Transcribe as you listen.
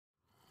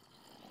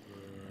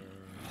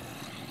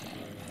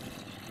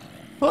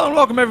Hello and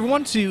welcome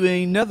everyone to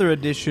another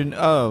edition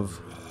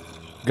of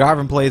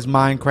Garvin Plays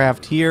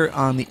Minecraft here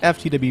on the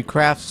FTW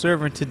Craft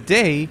server.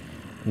 Today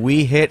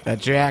we hit a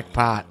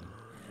jackpot.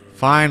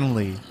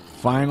 Finally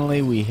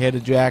we hit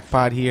a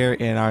jackpot here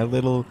in our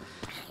little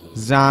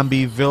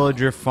zombie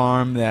villager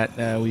farm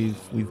that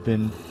we've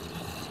been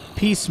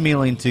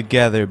piecemealing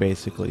together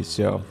basically.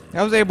 So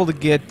I was able to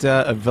get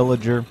a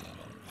villager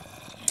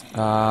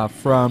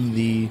from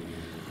the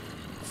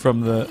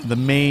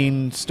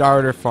main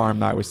starter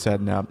farm that I was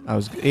setting up. I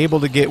was able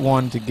to get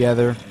one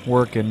together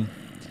working.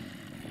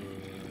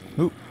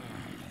 Ooh,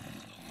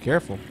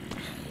 careful.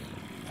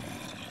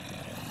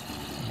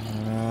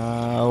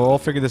 We'll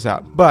figure this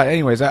out. But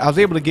anyways, I was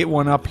able to get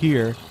one up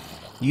here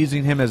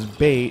using him as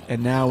bait,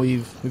 and now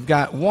we've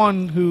got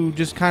one who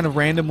just kind of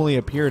randomly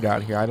appeared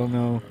out here. I don't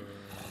know.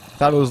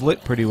 Thought it was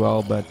lit pretty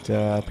well, but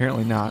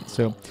apparently not.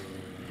 So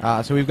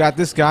we've got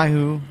this guy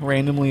who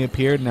randomly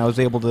appeared, and I was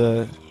able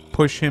to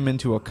push him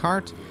into a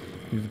cart.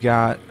 We've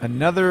got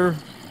another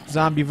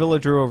zombie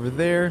villager over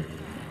there.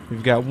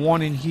 We've got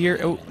one in here.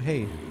 Oh,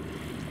 hey.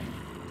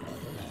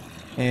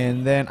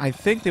 And then I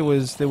think there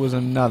was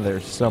another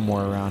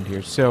somewhere around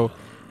here. So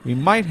we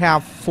might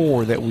have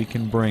 4 that we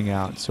can bring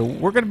out. So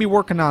we're going to be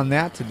working on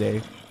that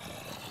today.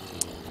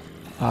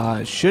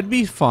 Should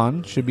be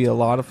fun. Should be a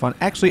lot of fun.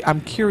 Actually, I'm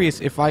curious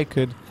if I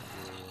can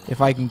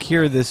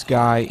cure this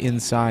guy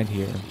inside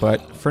here.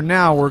 But for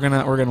now, we're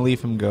gonna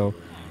leave him go.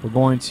 We're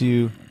going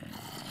to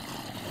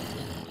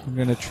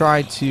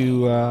try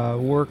to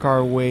work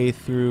our way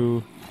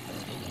through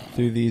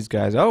these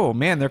guys. Oh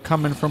man, they're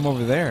coming from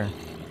over there.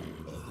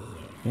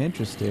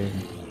 Interesting.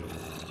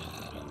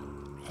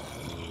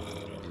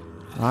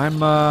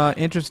 I'm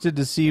interested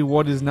to see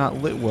what is not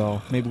lit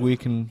well. Maybe we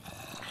can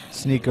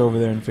sneak over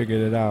there and figure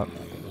it out.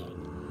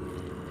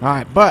 All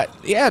right, but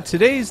yeah,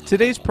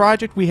 today's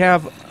project we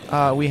have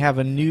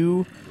a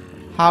new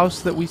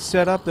house that we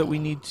set up that we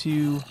need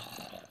to.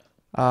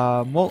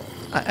 Well,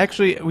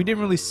 actually, we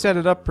didn't really set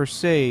it up per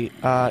se.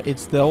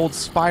 It's the old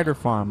spider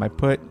farm. I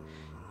put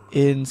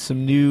in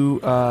some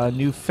new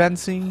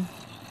fencing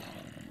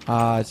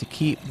to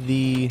keep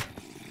the.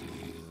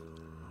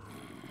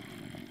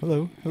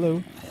 Hello.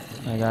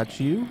 I got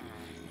you.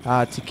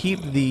 To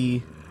keep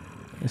the.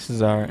 This is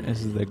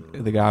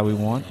the guy we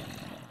want.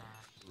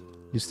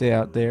 You stay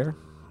out there.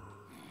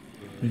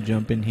 We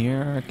jump in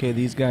here. Okay,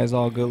 these guys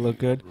all look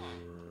good.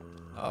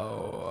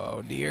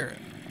 Oh dear.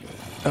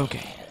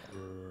 Okay.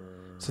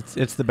 So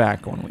it's the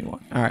back one we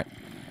want. Alright.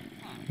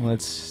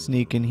 Let's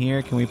sneak in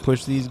here. Can we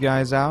push these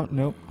guys out?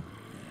 Nope.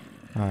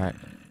 Alright.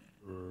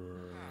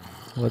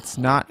 Let's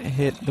not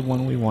hit the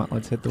one we want.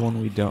 Let's hit the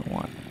one we don't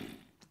want.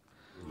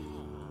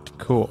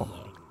 Cool.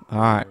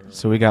 Alright.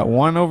 So we got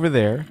one over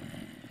there.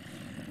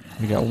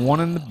 We got one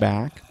in the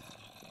back.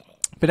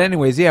 But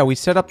anyways, yeah, we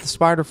set up the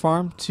spider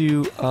farm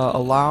to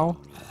allow...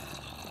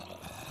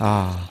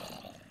 I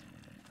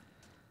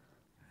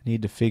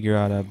need to figure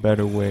out a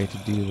better way to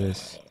do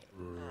this.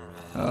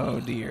 Oh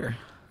dear.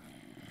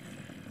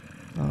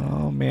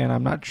 Oh man,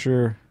 I'm not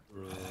sure.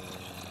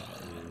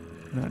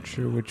 Not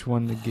sure which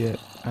one to get.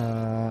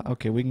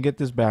 Okay, we can get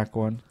this back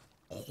one.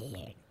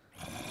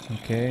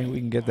 Okay, we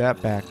can get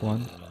that back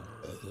one.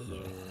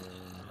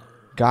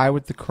 Guy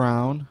with the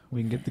crown.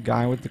 We can get the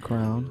guy with the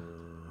crown.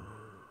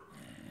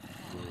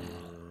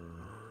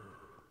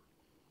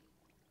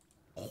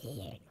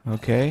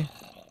 Okay.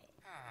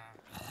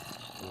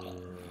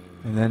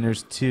 And then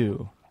there's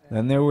 2.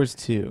 Then there was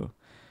 2.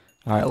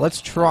 Alright, let's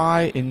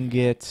try and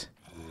get...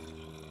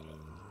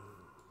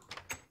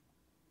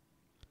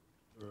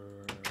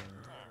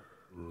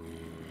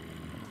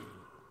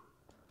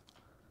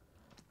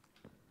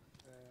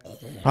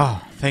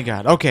 Oh, thank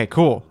God. Okay,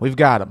 cool. We've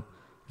got them.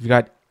 We've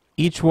got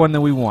each one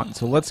that we want.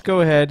 So let's go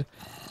ahead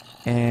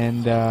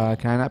and...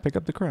 can I not pick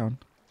up the crown?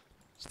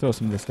 Let's throw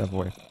some of this stuff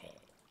away.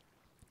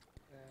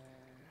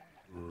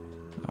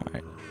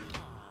 Alright.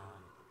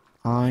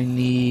 I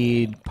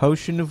need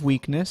Potion of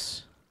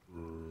Weakness.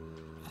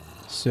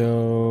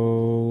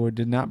 So,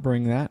 did not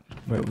bring that.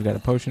 But we got a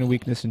Potion of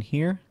Weakness in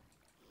here.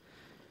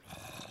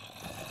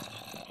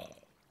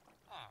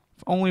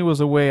 If only was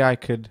a way I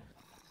could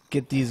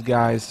get these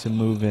guys to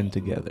move in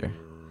together.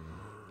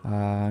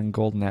 And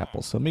Golden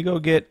Apple. So let me go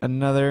get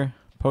another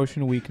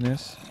Potion of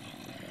Weakness.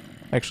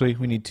 Actually,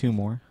 we need 2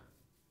 more.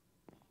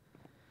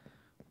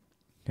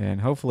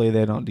 And hopefully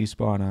they don't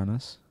despawn on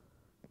us.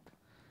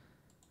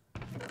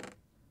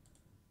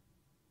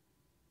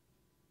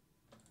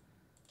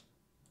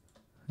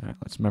 Alright,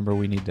 let's remember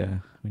we need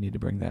to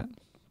bring that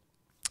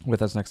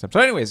with us next time. So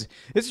anyways,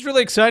 this is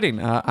really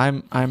exciting.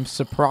 I'm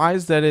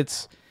surprised that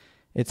it's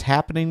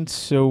happening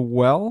so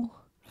well.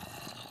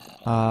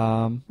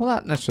 Well,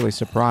 not necessarily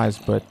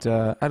surprised, but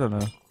I don't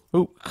know.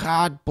 Oh,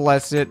 God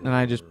bless it, and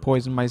I just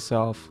poisoned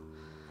myself.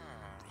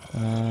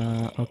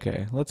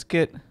 Okay, let's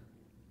get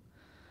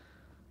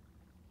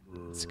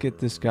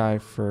this guy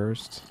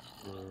first.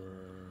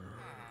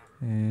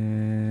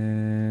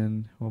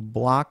 And we'll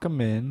block him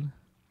in.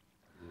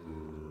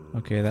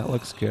 Okay, that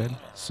looks good.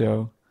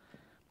 So,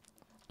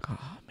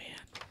 oh man.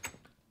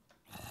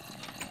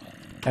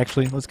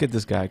 Actually, let's get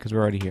this guy because we're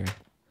already here.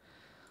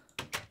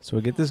 So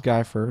we'll get this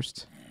guy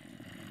first.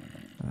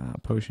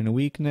 Potion of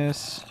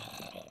weakness.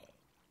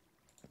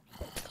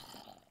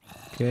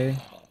 Okay.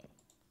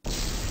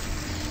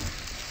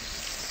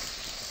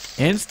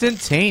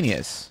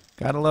 Instantaneous.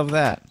 Gotta love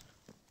that.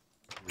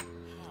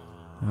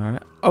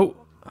 Alright. Oh!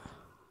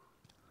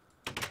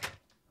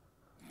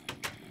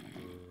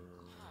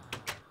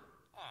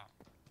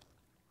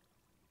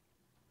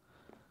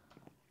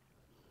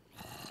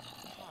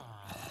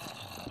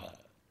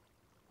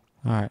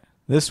 Alright.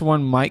 This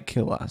one might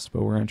kill us,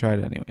 but we're gonna try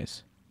it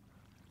anyways.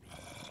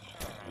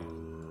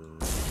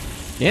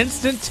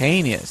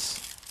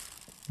 Instantaneous.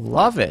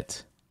 Love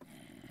it.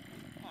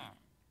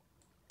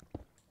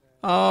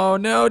 Oh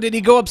no, did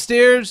he go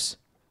upstairs?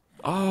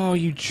 Oh,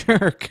 you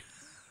jerk.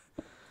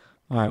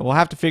 Alright, we'll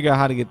have to figure out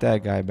how to get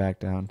that guy back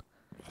down.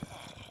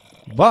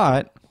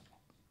 But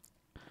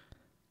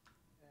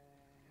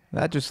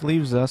that just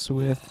leaves us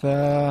with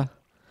the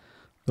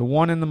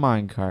one in the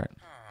minecart.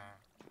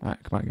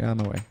 Alright, come on, get out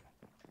of my way.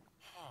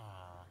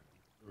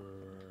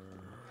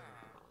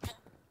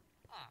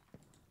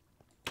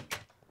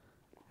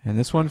 And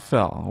this one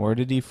fell. Where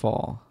did he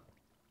fall?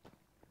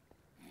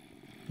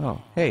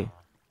 Oh, hey.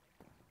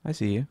 I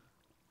see you.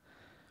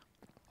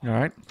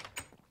 Alright.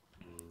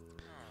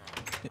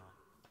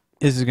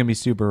 This is going to be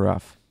super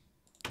rough.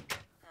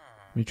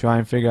 Let me try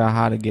and figure out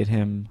how to get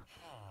him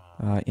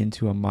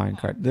into a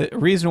minecart. The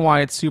reason why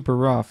it's super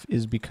rough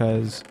is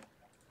because...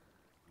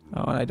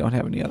 Oh, and I don't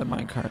have any other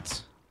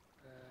minecarts.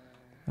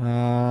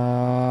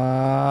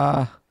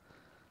 No.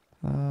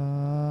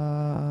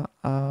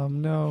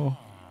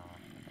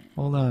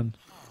 Hold on.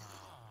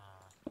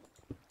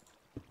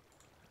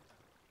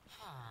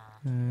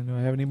 Do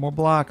I have any more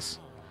blocks?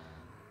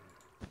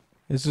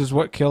 This is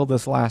what killed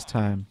us last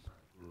time.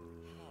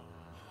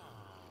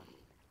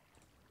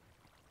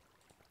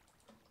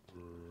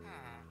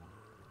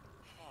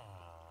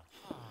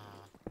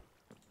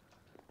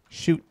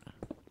 Shoot.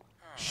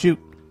 Shoot.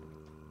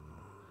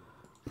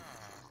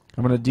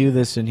 I'm gonna do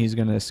this and he's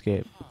gonna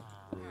escape.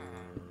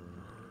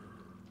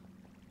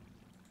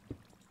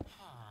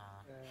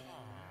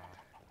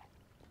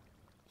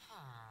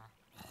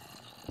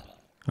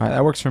 Alright,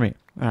 that works for me.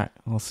 Alright,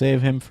 we'll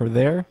save him for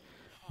there.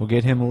 We'll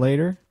get him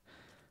later.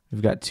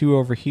 We've got 2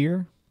 over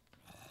here.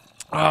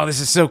 Oh, this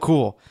is so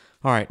cool.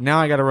 Alright, now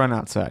I gotta run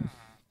outside.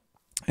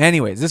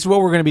 Anyways, this is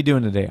what we're gonna be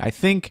doing today. I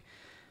think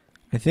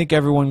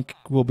everyone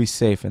will be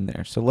safe in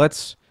there. So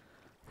let's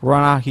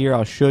run out here.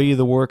 I'll show you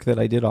the work that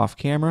I did off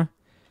camera.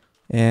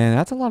 And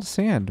that's a lot of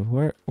sand.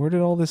 Where did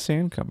all this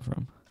sand come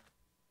from?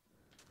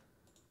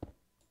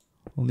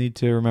 We'll need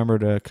to remember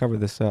to cover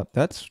this up.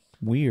 That's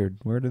weird.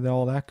 Where did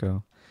all that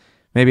go?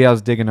 Maybe I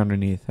was digging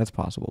underneath. That's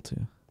possible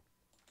too.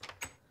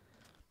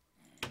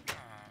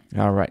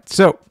 All right.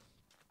 So,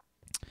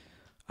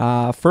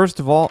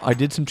 first of all, I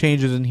did some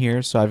changes in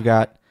here. So I've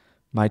got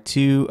my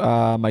two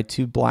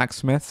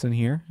blacksmiths in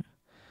here,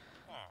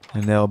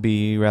 and they'll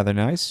be rather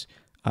nice.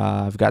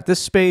 I've got this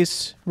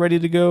space ready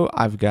to go.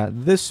 I've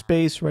got this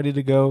space ready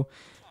to go.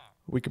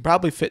 We could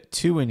probably fit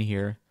 2 in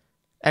here.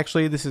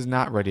 Actually, this is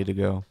not ready to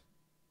go.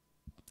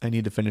 I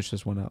need to finish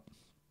this one up.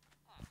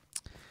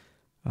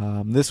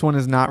 This one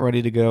is not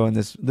ready to go, and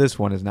this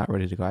one is not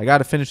ready to go. I got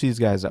to finish these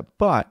guys up.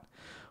 But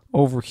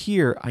over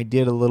here, I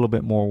did a little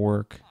bit more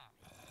work.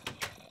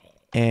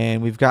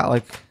 And we've got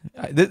like...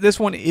 this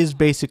one is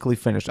basically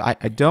finished. I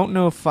don't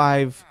know if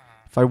I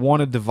want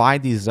to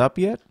divide these up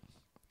yet.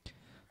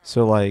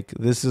 So like,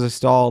 this is a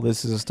stall,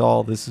 this is a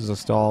stall, this is a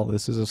stall,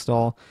 this is a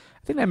stall.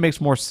 I think that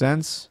makes more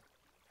sense.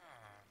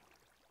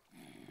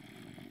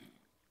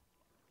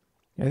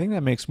 I think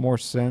that makes more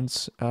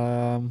sense.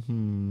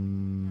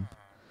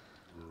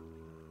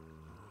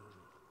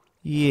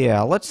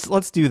 Yeah,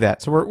 let's do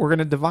that. So we're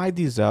gonna divide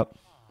these up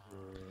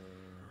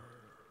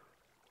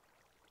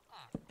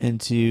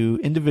into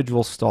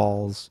individual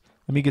stalls.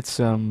 Let me get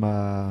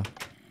some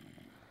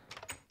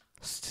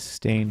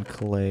stained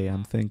clay.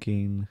 I'm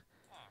thinking.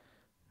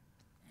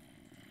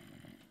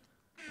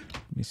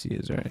 Let me see.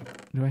 Is there?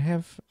 Do I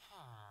have?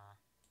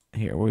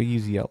 Here, we'll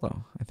use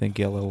yellow. I think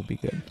yellow will be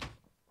good.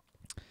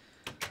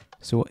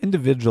 So we'll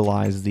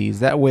individualize these.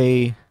 That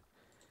way,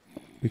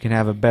 we can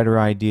have a better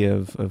idea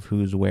of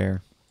who's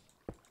where.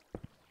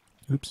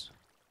 Oops.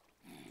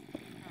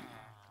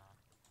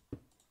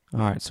 All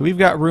right, so we've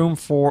got room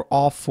for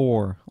all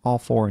four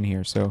in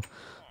here. So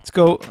let's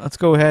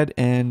go ahead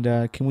and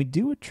can we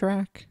do a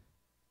track?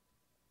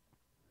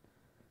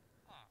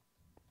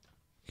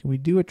 Can we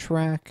do a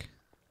track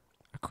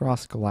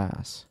across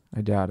glass? I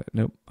doubt it.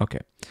 Nope.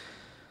 Okay.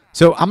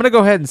 So I'm gonna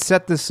go ahead and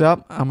set this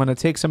up. I'm gonna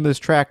take some of this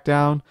track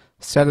down,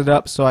 set it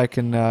up so I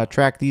can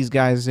track these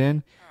guys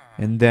in,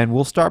 and then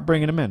we'll start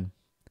bringing them in.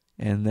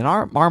 And then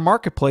our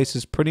marketplace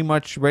is pretty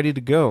much ready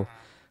to go.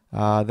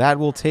 That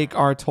will take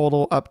our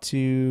total up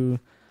to,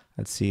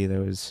 let's see,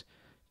 there was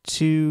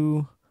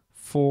 2,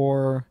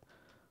 4,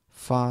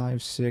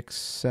 5, 6,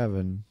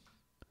 7.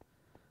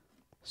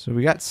 So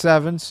we got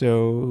 7,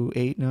 so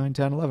 8, 9,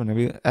 10, 11. I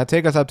mean, that'll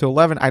take us up to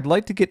 11. I'd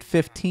like to get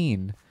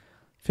 15.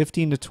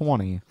 15 to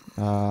 20.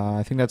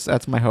 I think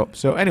that's my hope.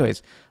 So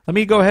anyways, let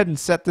me go ahead and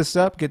set this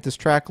up, get this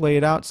track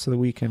laid out so that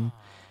we can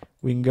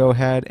go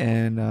ahead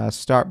and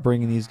start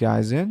bringing these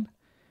guys in.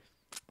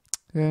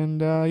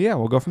 And yeah,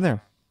 we'll go from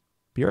there.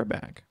 Be right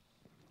back.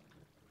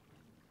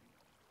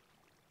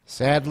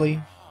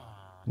 Sadly,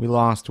 we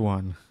lost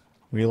one.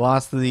 We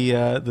lost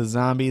the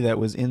zombie that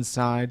was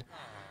inside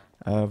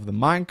of the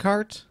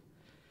minecart.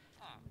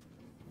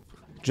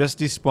 Just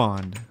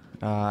despawned.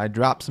 I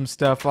dropped some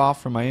stuff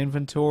off from my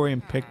inventory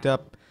and picked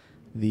up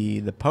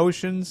the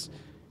potions.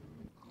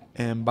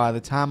 And by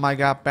the time I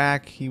got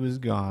back, he was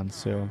gone.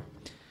 So,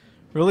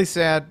 really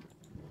sad.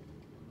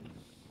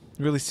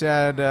 Really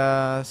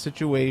sad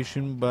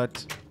situation,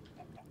 but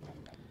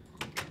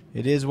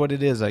it is what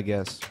it is, I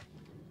guess.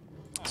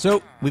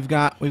 So we've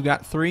got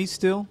 3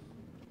 still,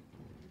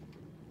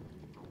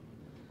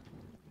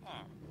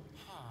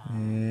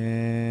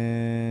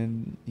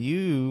 and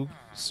you,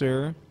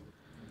 sir,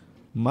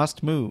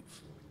 must move.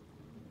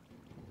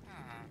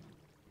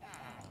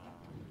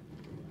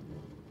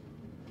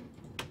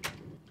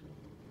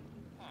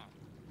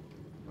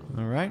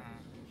 All right.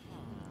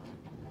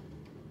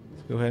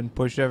 Let's go ahead and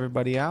push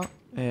everybody out.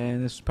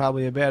 And this is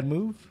probably a bad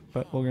move,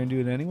 but we're going to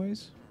do it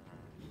anyways.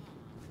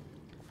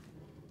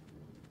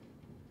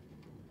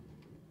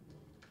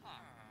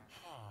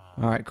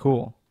 All right,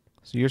 cool.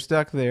 So you're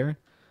stuck there.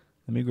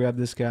 Let me grab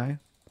this guy.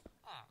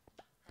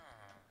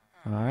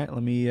 All right,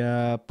 let me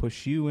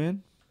push you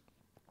in.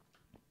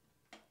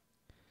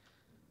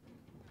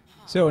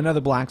 So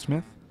another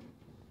blacksmith.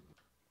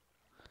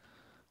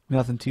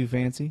 Nothing too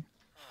fancy.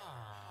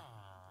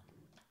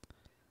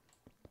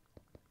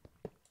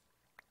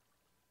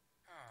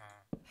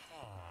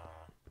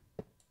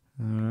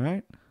 All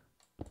right.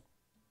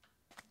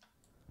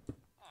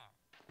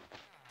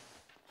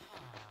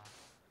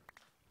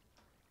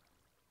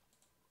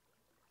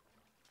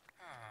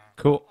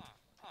 Cool.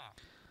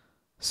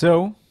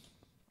 So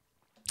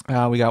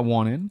we got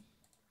 1 in.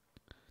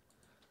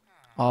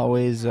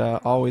 Always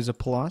a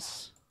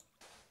plus.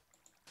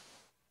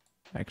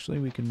 Actually,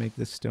 we can make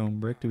this stone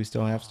brick. Do we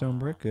still have stone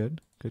brick? Good.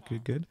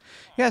 Good.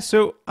 Yeah,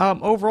 so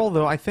overall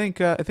though, I think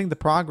the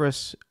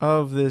progress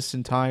of this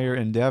entire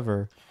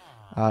endeavor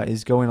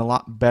is going a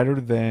lot better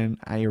than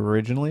I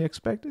originally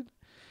expected.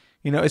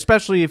 You know,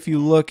 especially if you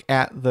look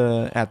at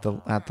the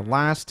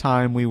last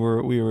time we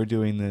were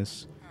doing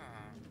this.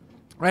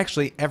 Or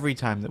actually, every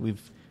time that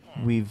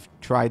we've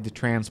tried to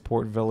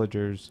transport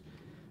villagers,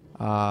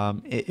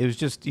 it was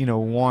just, you know,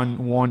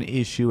 one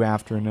issue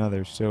after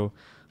another. So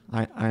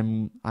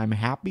I'm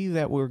happy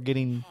that we're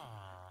getting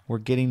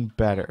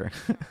better.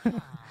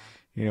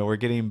 You know, we're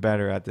getting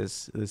better at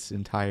this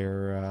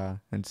entire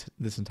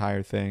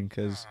thing,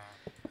 because,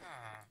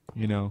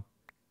 you know,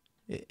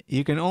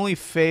 you can only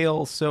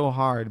fail so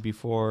hard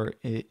before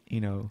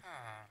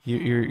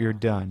you're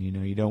done. You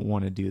know, you don't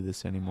want to do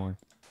this anymore.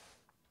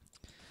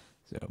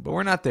 So, but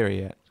we're not there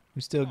yet.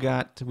 We still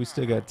got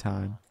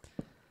time.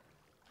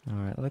 All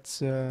right,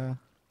 let's oh.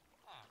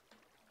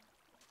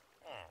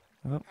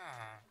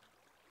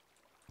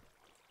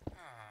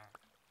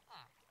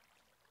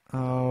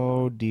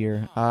 Oh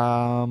dear.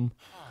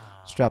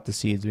 Let's drop the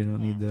seeds. We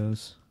don't need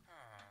those.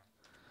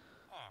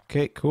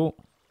 Okay, cool.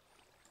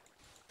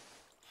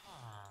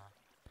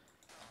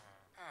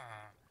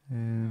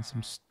 And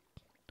some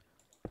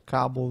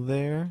cobble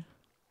there.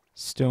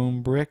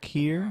 Stone brick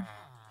here.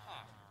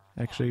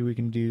 Actually, we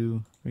can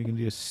do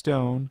a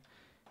stone.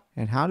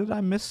 And how did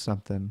I miss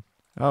something?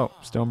 Oh,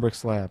 stone brick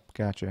slab.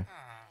 Gotcha.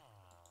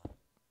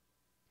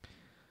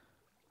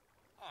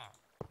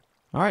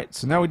 All right,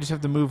 so now we just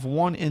have to move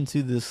 1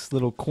 into this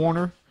little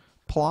corner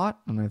plot,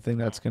 and I think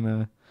that's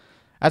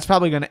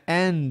probably gonna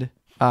end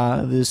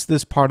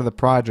this part of the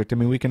project. I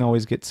mean, we can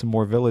always get some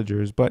more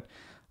villagers, but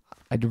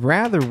I'd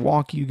rather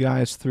walk you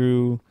guys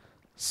through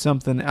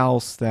something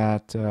else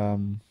that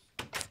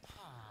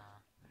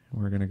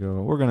we're gonna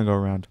go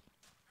around.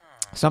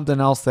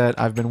 Something else that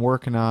I've been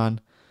working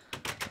on,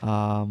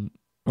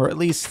 or at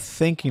least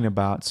thinking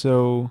about.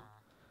 So,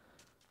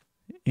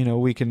 you know,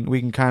 we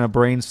can kind of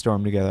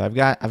brainstorm together.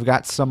 I've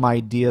got some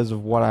ideas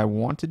of what I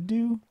want to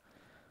do,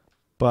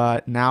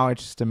 but now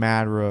it's just a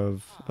matter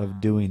of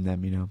doing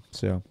them. You know,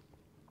 so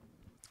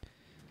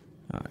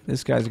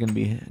this guy's gonna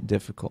be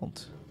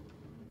difficult,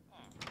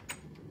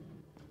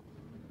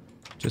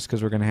 just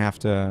because we're gonna have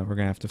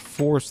to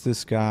force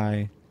this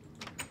guy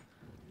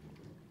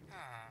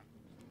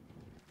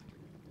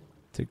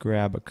to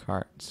grab a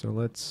cart. So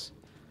let's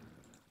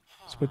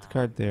put the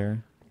cart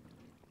there.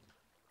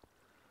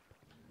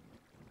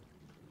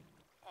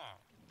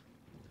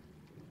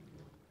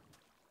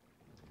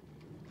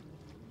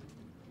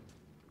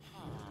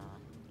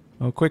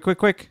 Oh, quick.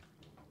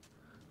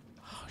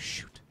 Oh,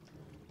 shoot.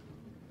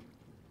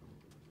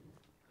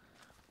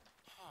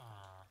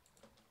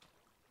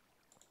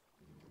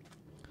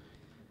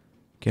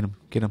 Get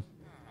him.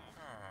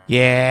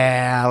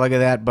 Yeah, look at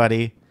that,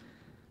 buddy.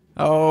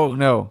 Oh,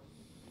 no.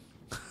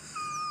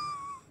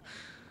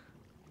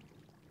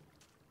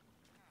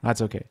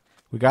 That's okay.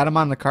 We got him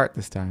on the cart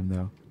this time,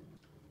 though.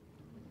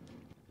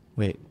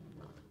 Wait.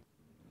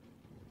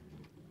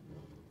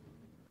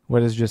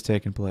 What has just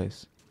taken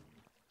place?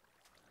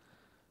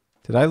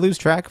 Did I lose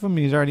track of him?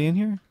 He's already in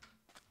here?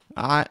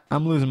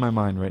 I'm losing my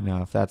mind right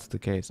now if that's the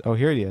case. Oh,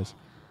 here he is.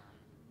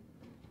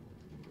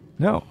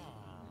 No.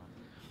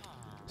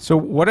 So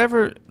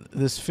whatever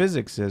this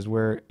physics is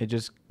where it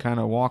just kind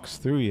of walks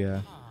through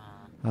you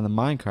on the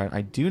minecart, I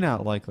do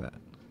not like that.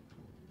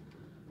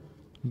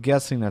 I'm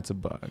guessing that's a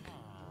bug.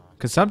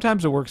 Because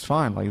sometimes it works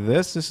fine. Like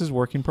this is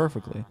working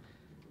perfectly.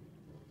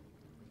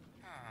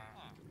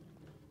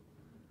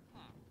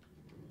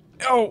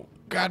 Oh,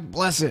 God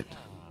bless it.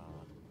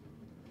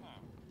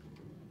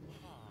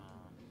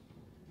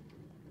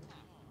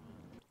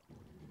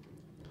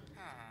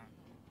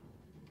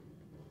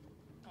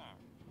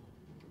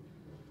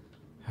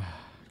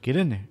 Get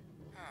in there.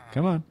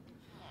 Come on.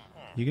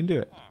 You can do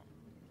it.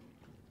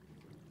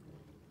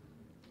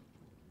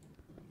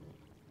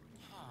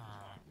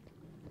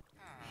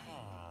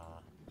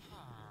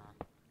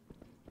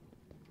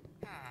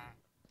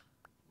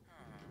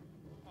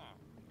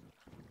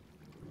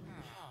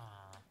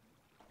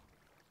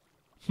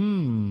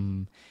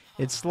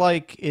 It's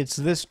like it's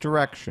this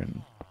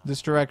direction.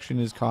 This direction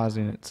is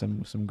causing it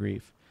some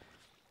grief.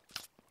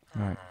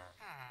 All right.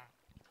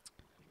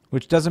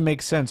 Which doesn't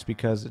make sense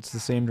because it's the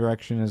same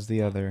direction as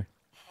the other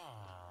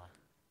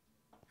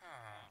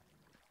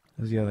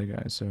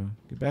guy. So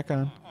get back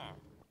on.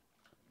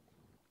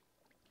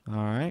 All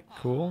right,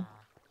 cool.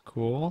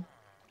 Cool.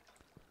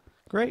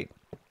 Great.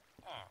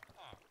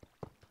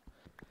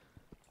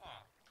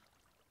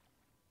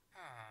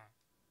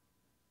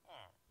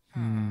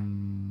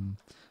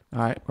 All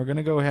right, we're going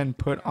to go ahead and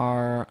put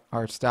our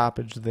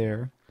stoppage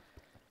there.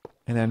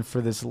 And then for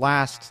this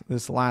last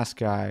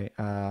guy,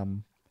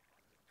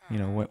 you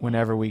know,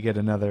 whenever we get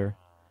another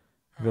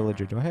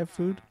villager. Do I have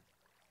food?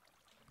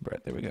 Right,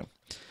 there we go.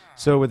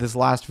 So with this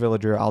last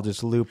villager, I'll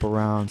just loop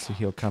around so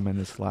he'll come in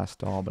this last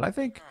stall. But I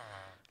think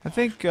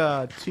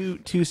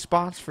two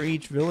spots for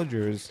each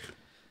villager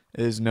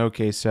is an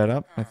okay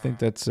setup. I think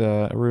that's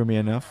roomy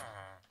enough.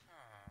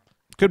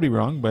 Could be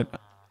wrong, but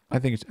I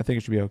think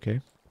it should be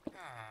okay.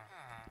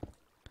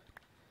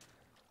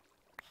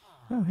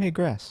 Oh, hey,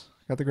 grass.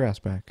 Got the grass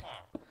back.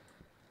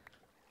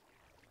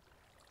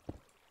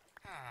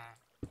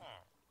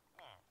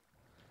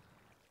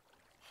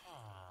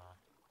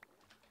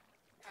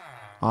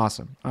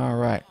 Awesome. All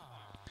right.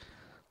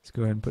 Let's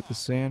go ahead and put the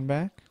sand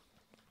back.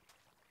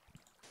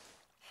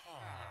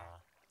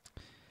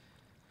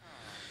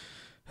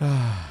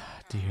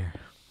 Ah, dear.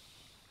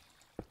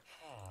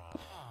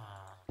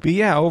 But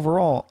yeah,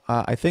 overall,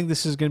 I think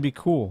this is going to be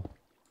cool.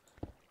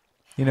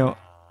 You know,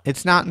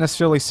 it's not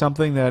necessarily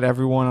something that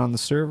everyone on the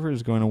server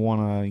is going to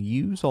want to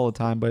use all the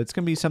time, but it's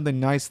going to be something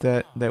nice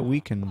that we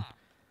can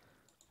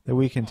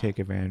take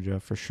advantage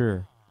of for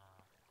sure.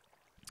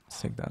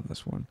 Let's take down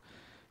this one.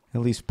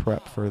 At least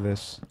prep for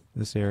this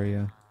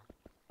area.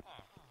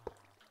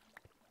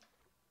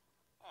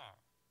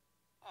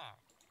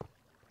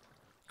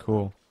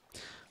 Cool.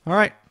 All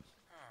right.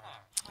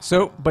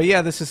 So, but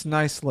yeah, this is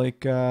nice,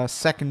 like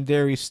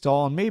secondary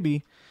stall, and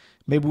maybe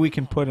we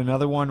can put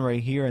another one right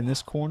here in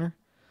this corner,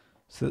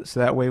 so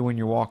that way when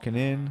you're walking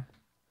in,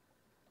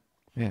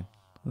 man,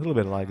 a little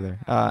bit of lag there.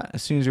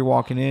 As soon as you're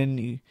walking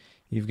in,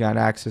 you've got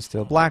access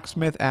to a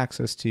blacksmith,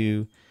 access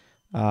to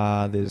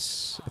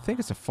this, I think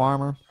it's a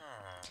farmer,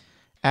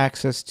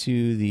 access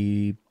to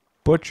the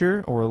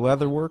butcher or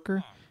leather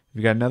worker.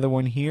 You've got another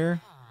one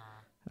here.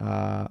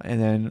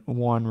 And then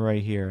one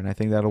right here, and I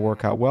think that'll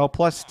work out well.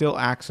 Plus, still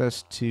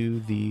access to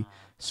the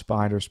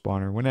spider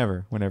spawner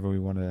whenever we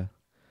want to,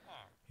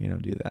 you know,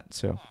 do that.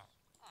 So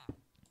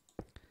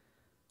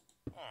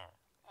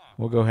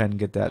we'll go ahead and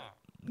get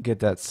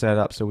that set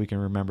up so we can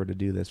remember to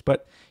do this.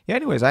 But yeah,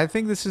 anyways, I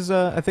think this is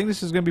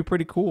gonna be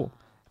pretty cool.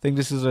 I think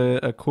this is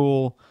a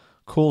cool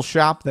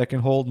shop that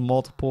can hold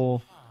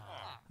multiple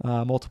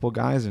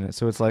guys in it.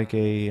 So it's like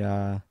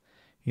a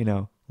you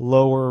know,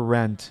 lower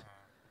rent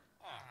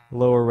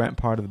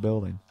part of the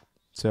building.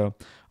 So,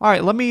 all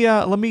right, let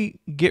me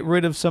get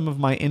rid of some of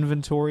my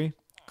inventory,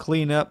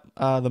 clean up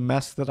the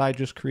mess that I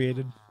just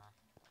created,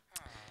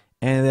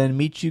 and then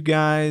meet you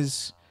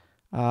guys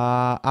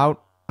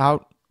out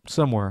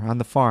somewhere on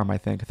the farm. I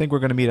think we're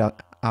gonna meet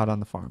out on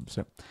the farm.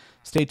 So,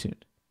 stay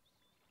tuned.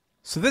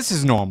 So this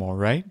is normal,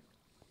 right?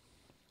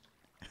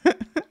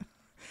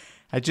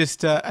 I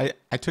just I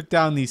took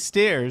down these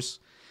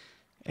stairs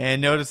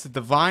and noticed that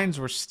the vines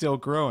were still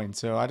growing.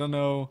 So I don't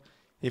know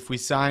if we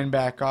sign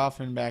back off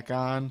and back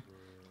on,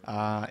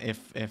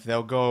 if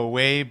they'll go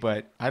away,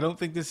 but I don't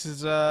think this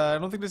is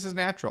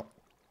natural.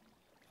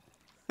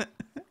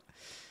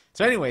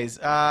 So, anyways,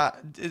 I've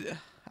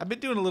been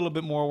doing a little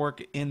bit more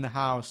work in the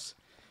house.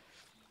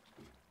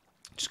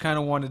 Just kind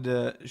of wanted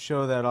to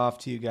show that off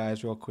to you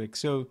guys real quick.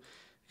 So,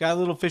 got a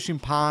little fishing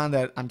pond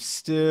that I'm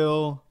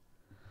still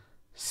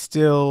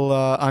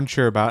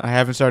unsure about. I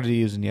haven't started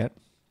using yet.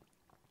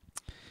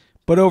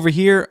 But over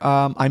here,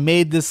 I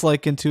made this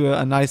like into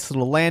a nice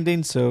little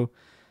landing. So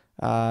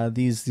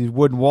these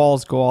wooden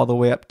walls go all the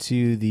way up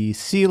to the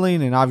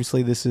ceiling, and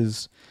obviously this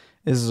is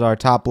our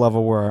top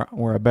level where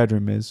our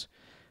bedroom is.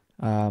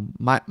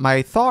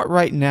 My thought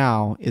right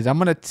now is I'm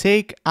gonna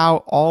take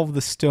out all of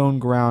the stone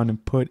ground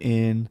and put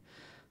in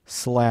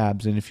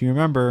slabs. And if you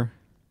remember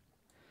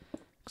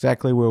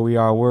exactly where we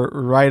are, we're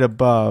right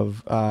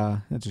above.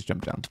 Let's just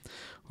jump down.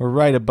 We're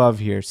right above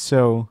here,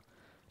 so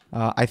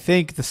I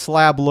think the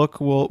slab look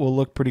will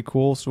look pretty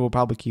cool. So we'll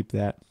probably keep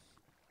that.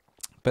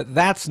 But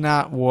that's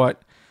not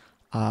what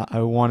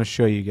I want to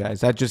show you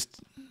guys. I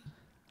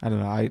don't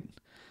know. I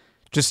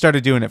just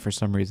started doing it for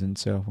some reason,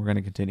 so we're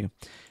gonna continue.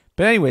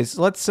 But anyways,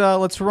 let's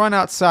run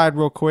outside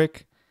real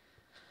quick.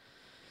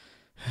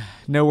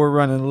 Know we're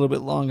running a little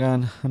bit long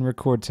on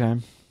record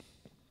time.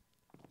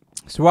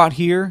 So out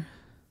here,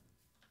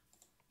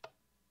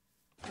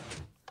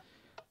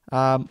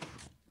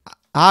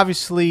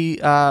 obviously,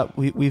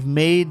 we've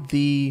made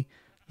the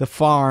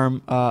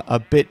farm a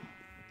bit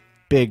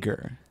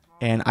bigger,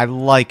 and I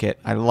like it.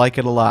 I like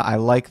it a lot. I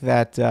like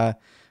that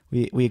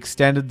we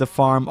extended the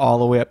farm all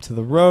the way up to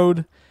the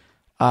road.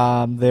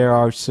 There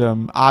are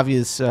some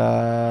obvious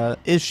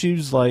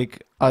issues,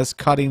 like us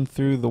cutting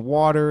through the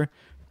water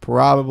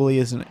probably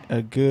isn't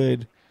a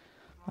good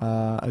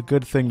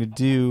thing to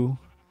do.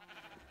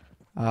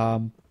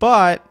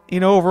 But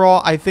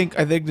overall, I think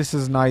this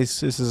is nice.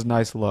 This is a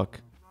nice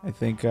look. I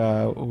think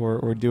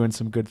we're doing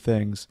some good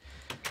things.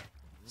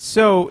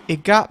 So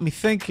it got me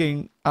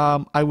thinking.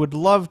 I would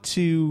love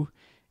to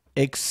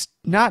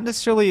not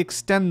necessarily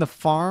extend the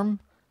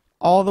farm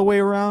all the way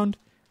around,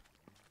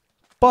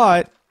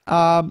 but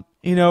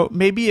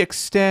maybe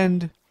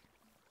extend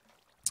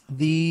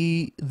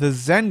the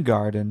Zen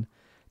garden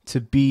to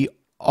be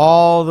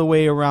all the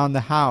way around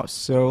the house.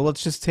 So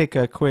let's just take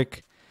a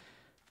quick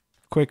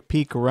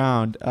peek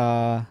around.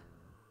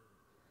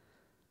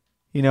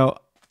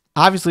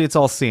 Obviously it's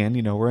all sand.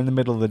 We're in the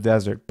middle of the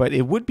desert, but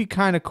it would be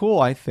kind of cool,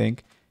 I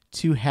think,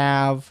 to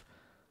have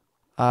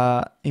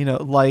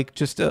like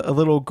just a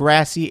little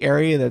grassy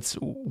area that's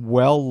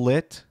well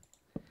lit,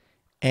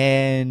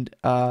 and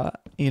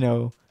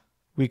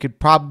we could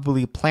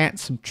probably plant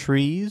some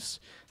trees.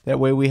 That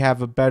way we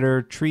have a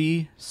better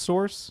tree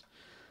source.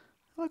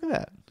 Look at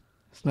that.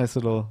 It's a nice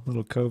little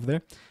cove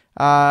there.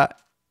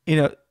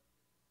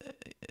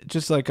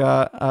 Just like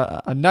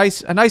a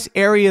nice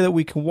area that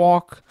we can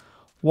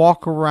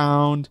walk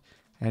around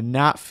and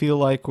not feel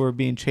like we're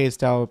being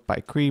chased out by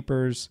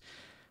creepers.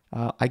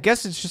 I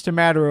guess it's just a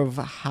matter of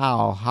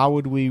how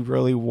would we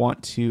really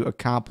want to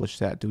accomplish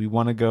that? Do we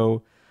want to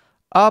go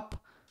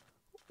up,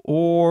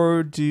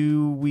 or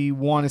do we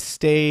want to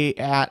stay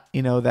at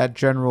that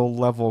general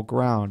level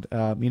ground?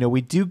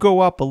 We do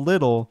go up a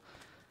little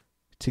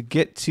to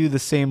get to the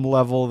same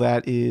level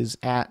that is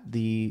at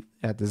the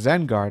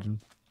Zen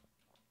garden.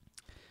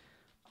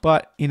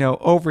 But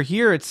over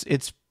here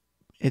it's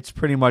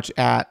pretty much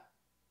at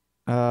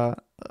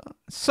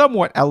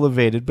somewhat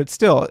elevated, but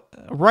still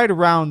right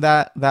around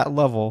that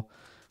level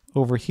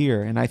over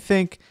here. And I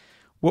think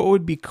what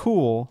would be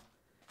cool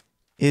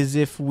is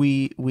if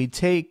we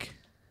take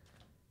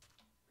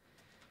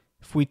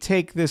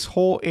this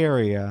whole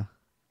area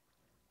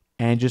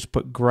and just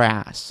put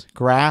grass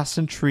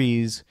and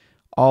trees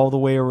all the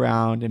way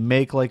around and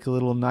make like a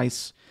little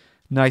nice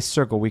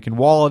circle. We can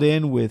wall it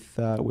in with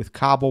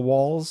cobble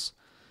walls.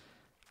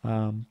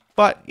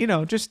 But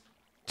just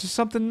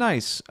something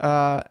nice.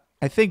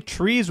 I think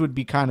trees would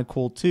be kind of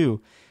cool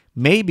too.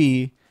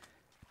 Maybe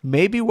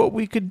what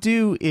we could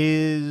do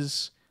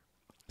is,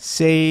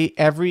 say,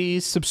 every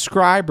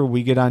subscriber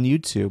we get on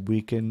YouTube,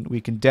 we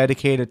can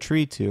dedicate a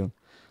tree to.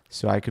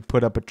 So I could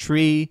put up a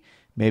tree,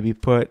 maybe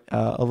put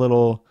a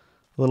little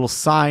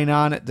sign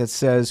on it that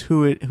says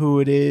who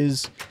it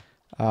is,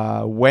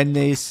 when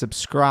they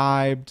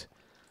subscribed,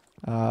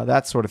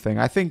 that sort of thing.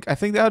 I think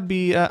that would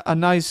be a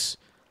nice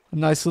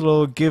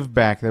little give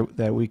back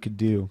that we could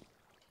do.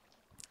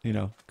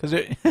 Because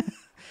there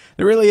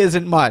really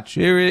isn't much.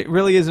 It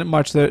really isn't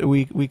much that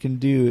we can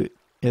do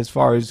as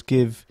far as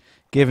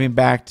giving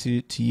back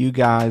to you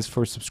guys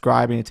for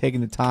subscribing and taking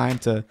the time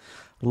to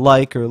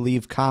like or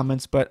leave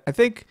comments. But I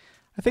think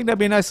that'd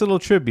be a nice little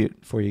tribute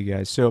for you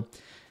guys. So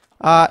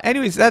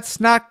anyways, that's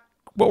not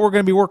what we're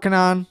going to be working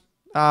on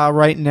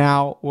right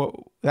now.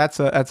 That's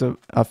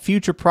a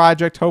future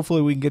project.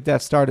 Hopefully we can get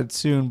that started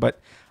soon,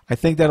 but I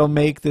think that'll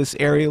make this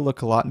area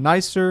look a lot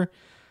nicer.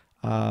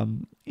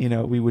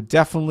 We would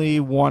definitely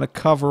want to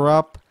cover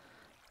up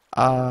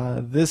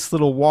this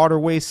little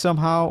waterway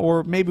somehow,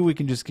 or maybe we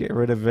can just get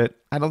rid of it.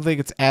 I don't think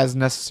it's as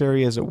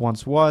necessary as it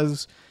once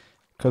was,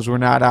 because we're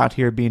not out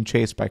here being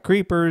chased by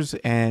creepers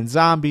and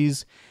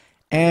zombies.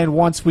 And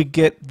once we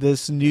get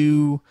this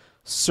new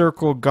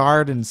circle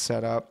garden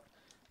set up,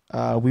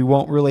 we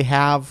won't really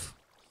have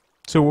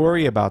to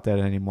worry about that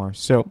anymore.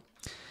 So,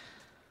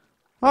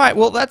 all right,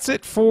 well, that's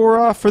it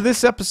for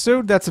this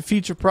episode. That's a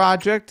future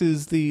project.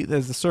 Is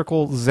the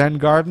circle Zen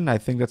garden. I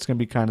think that's going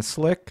to be kind of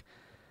slick.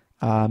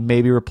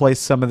 Maybe replace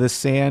some of this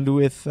sand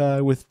with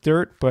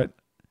dirt, but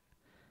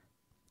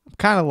I'm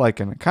kind of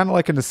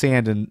liking the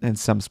sand in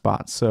some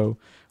spots. So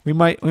we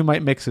might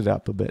mix it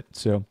up a bit.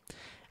 So,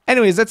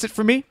 anyways, that's it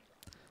for me.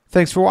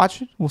 Thanks for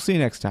watching. We'll see you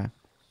next time.